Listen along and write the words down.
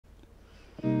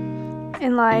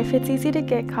In life, it's easy to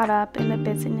get caught up in the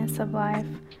busyness of life.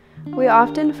 We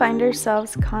often find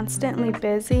ourselves constantly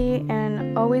busy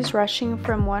and always rushing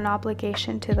from one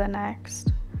obligation to the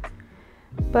next.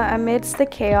 But amidst the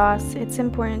chaos, it's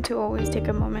important to always take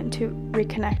a moment to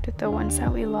reconnect with the ones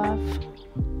that we love.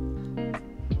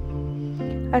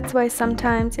 That's why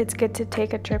sometimes it's good to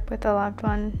take a trip with a loved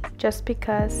one, just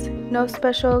because. No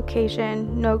special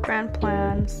occasion, no grand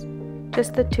plans,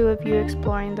 just the two of you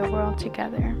exploring the world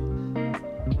together.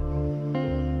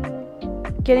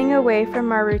 Getting away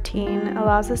from our routine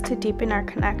allows us to deepen our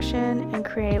connection and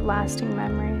create lasting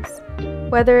memories.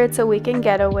 Whether it's a weekend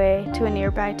getaway to a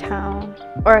nearby town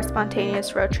or a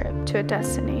spontaneous road trip to a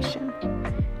destination,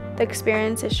 the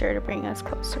experience is sure to bring us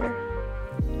closer.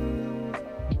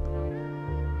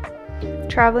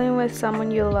 Traveling with someone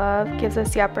you love gives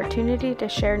us the opportunity to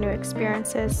share new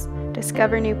experiences,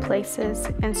 discover new places,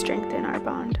 and strengthen our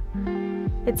bond.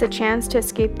 It's a chance to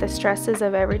escape the stresses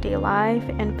of everyday life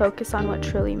and focus on what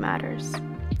truly matters,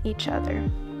 each other.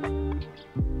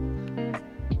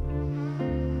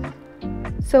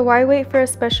 So why wait for a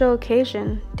special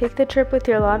occasion? Take the trip with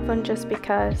your loved one just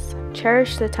because.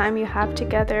 Cherish the time you have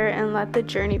together and let the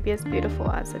journey be as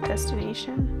beautiful as the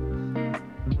destination.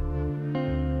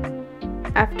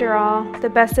 After all, the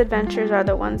best adventures are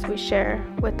the ones we share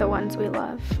with the ones we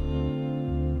love.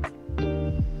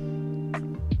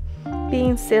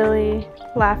 Being silly,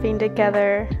 laughing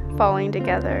together, falling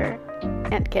together,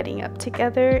 and getting up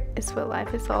together is what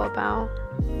life is all about.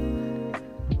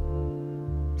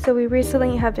 So we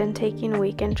recently have been taking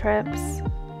weekend trips,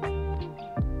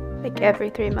 like every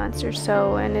 3 months or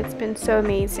so, and it's been so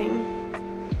amazing.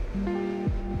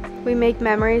 We make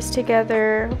memories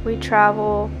together, we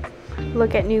travel,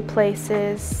 look at new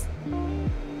places,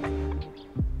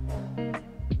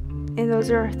 and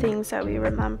those are things that we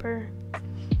remember.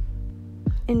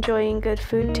 Enjoying good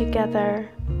food together,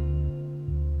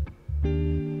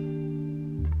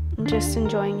 and just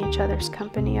enjoying each other's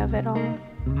company of it all.